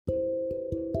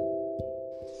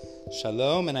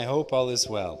Shalom, and I hope all is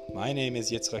well. My name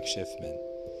is Yitzchak Schiffman.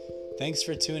 Thanks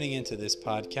for tuning into this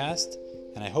podcast,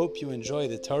 and I hope you enjoy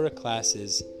the Torah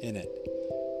classes in it.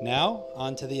 Now,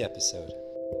 on to the episode.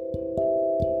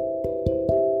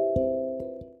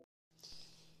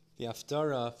 The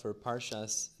Haftara for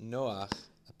Parshas Noach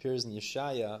appears in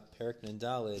Yeshaya, Perek Nun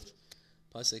Daled,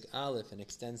 Pasuk Aleph, and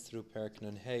extends through Perek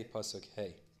Nun Hey, Pasuk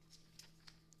Hey.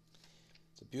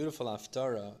 It's a beautiful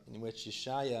Haftara in which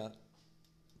Yeshaya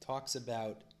talks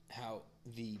about how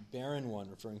the barren one,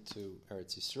 referring to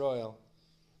Eretz Yisrael,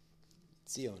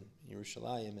 Zion,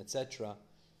 Yerushalayim, etc.,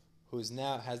 who has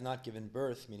not given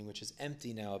birth, meaning which is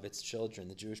empty now of its children,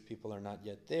 the Jewish people are not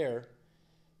yet there,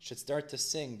 should start to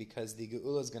sing because the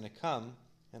Geula is going to come,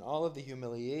 and all of the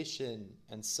humiliation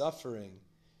and suffering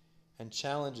and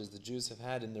challenges the Jews have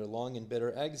had in their long and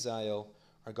bitter exile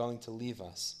are going to leave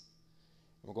us.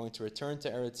 We're going to return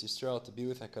to Eretz Yisrael to be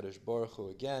with HaKadosh Baruch Hu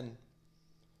again,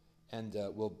 and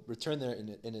we'll return there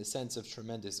in a sense of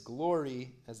tremendous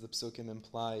glory, as the psukim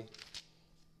imply.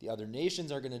 The other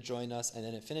nations are going to join us, and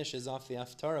then it finishes off the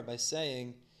Haftara by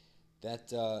saying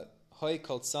that Hoy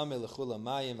kol tzame lechu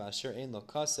lamayim v'asher ein lo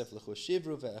kasef lechu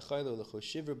shivru ve'echaylu lechu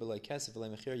shivru b'loi kesef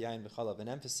v'loi mechir yayin v'chalav. An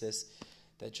emphasis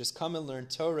that just come and learn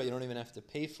Torah, you don't even have to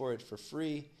pay for it for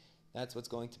free. That's what's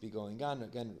going to be going on.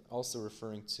 Again, also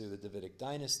referring to the Davidic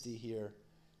dynasty here.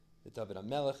 The David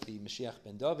HaMelech, the Mashiach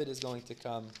ben David is going to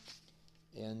come,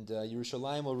 and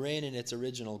Yerushalayim will reign in its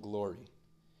original glory.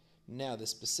 Now, the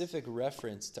specific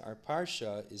reference to our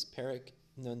Parsha is Perek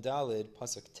Nun Daled,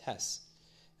 Pasuk Tes.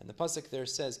 And the Pasuk there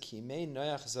says, Ki mei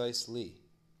Noach zois li.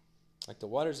 Like the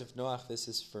waters of Noach, this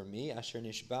is for me. Asher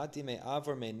nishbati me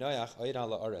avor me Noach oid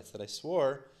ala aretz. That I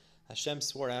swore, Hashem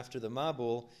swore after the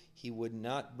mabul, he would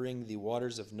not bring the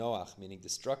waters of Noach, meaning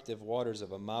destructive waters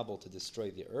of a mabul, to destroy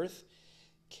the earth.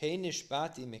 Kei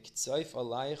nishbati miktzoif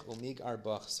alayich umig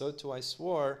arbach. So too I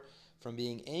swore from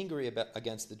being angry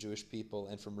against the Jewish people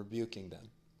and from rebuking them.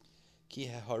 Ki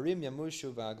heharim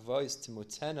yamushu v'agvois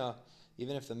timutena.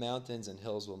 Even if the mountains and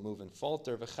hills will move and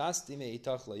falter, v'chasti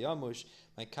me'itach layamush,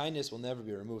 my kindness will never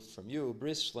be removed from you.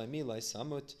 Bris shleimi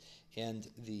samut, and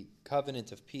the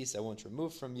covenant of peace I won't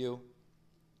remove from you.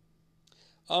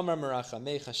 Amar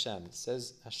merachamei Hashem,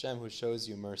 says Hashem who shows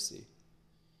you mercy.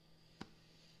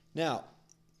 Now,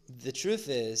 the truth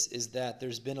is that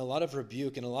there's been a lot of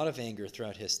rebuke and a lot of anger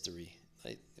throughout history.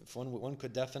 If one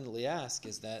could definitely ask,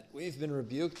 is that we've been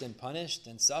rebuked and punished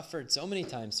and suffered so many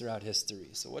times throughout history.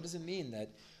 So what does it mean that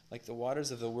like the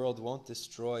waters of the world won't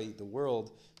destroy the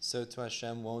world, so to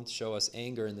Hashem won't show us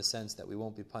anger in the sense that we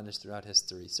won't be punished throughout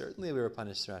history? Certainly we were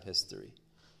punished throughout history.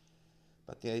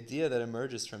 But the idea that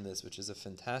emerges from this, which is a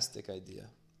fantastic idea,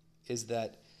 is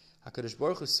that HaKadosh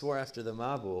Baruch Hu swore after the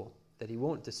mabul that he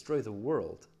won't destroy the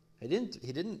world. He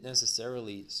didn't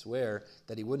necessarily swear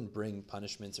that he wouldn't bring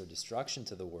punishments or destruction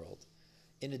to the world.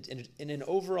 In an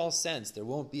overall sense, there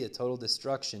won't be a total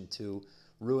destruction to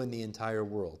ruin the entire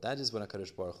world. That is what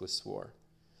HaKadosh Baruch Hu swore.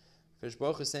 HaKadosh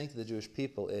Baruch Hu is saying to the Jewish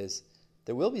people is,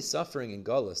 there will be suffering in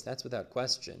Golus, that's without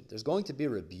question. There's going to be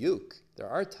rebuke. There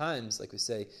are times, like we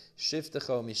say,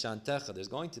 Shivtecha mishantecha, there's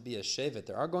going to be a shevet.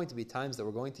 There are going to be times that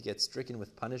we're going to get stricken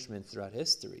with punishment throughout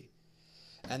history.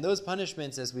 And those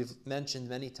punishments, as we've mentioned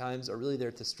many times, are really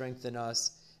there to strengthen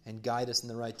us and guide us in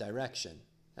the right direction.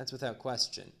 That's without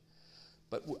question.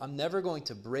 But I'm never going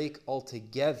to break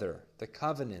altogether the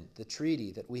covenant, the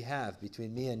treaty that we have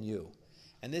between me and you.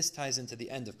 And this ties into the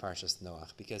end of Parshas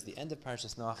Noach, because the end of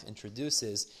Parshas Noach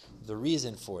introduces the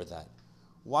reason for that.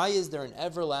 Why is there an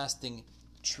everlasting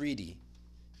treaty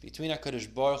between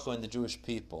HaKadosh Baruch Hu and the Jewish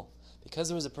people? Because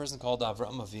there was a person called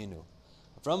Avraham Avinu.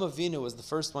 Avraham Avinu was the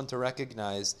first one to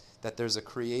recognize that there's a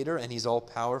creator and he's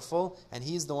all-powerful, and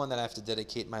he's the one that I have to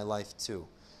dedicate my life to.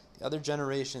 The other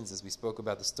generations, as we spoke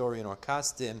about the story in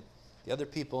Orkastim, the other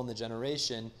people in the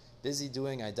generation, busy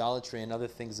doing idolatry and other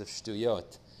things of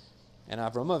shtuyot. And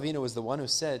Avraham Avinu was the one who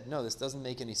said, no, this doesn't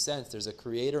make any sense. There's a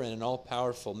creator and an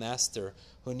all-powerful master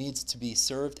who needs to be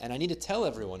served, and I need to tell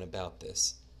everyone about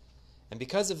this. And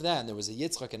because of that, and there was a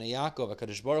Yitzchak and a Yaakov,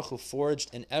 HaKadosh Baruch Hu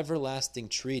forged an everlasting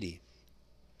treaty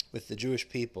with the Jewish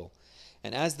people.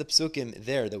 And as the psukim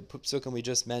there, the psukim we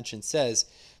just mentioned says,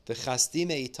 V'chasti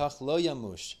me'itach lo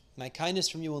yamush, my kindness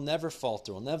from you will never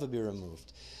falter, will never be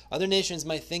removed. Other nations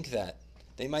might think that.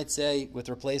 They might say, with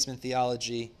replacement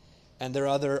theology, and their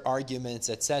other arguments,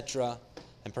 etc.,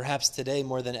 and perhaps today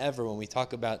more than ever when we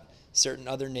talk about certain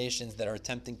other nations that are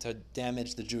attempting to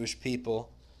damage the Jewish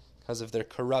people because of their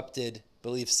corrupted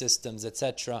belief systems,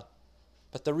 etc.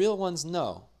 But the real ones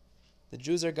know. The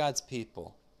Jews are God's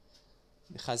people.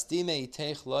 Chazdi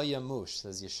me'iteich lo yamush,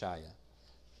 says Yeshaya.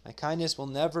 My kindness will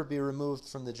never be removed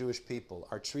from the Jewish people.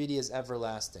 Our treaty is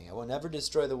everlasting. I will never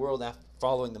destroy the world after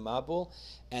following the mabul.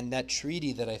 And that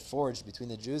treaty that I forged between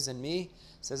the Jews and me,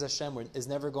 says Hashem, is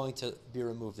never going to be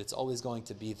removed. It's always going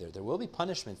to be there. There will be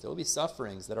punishments. There will be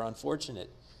sufferings that are unfortunate.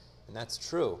 And that's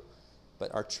true.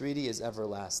 But our treaty is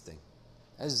everlasting.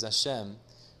 As is Hashem,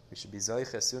 we should be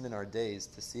zoicha soon in our days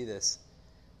to see this.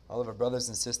 All of our brothers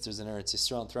and sisters in Eretz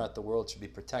Yisrael and throughout the world should be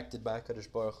protected by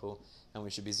HaKadosh Baruch Hu, and we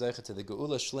should be zoicha to the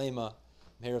Geula Shlema,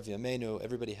 Meir of Yameinu.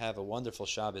 Everybody have a wonderful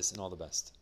Shabbos and all the best.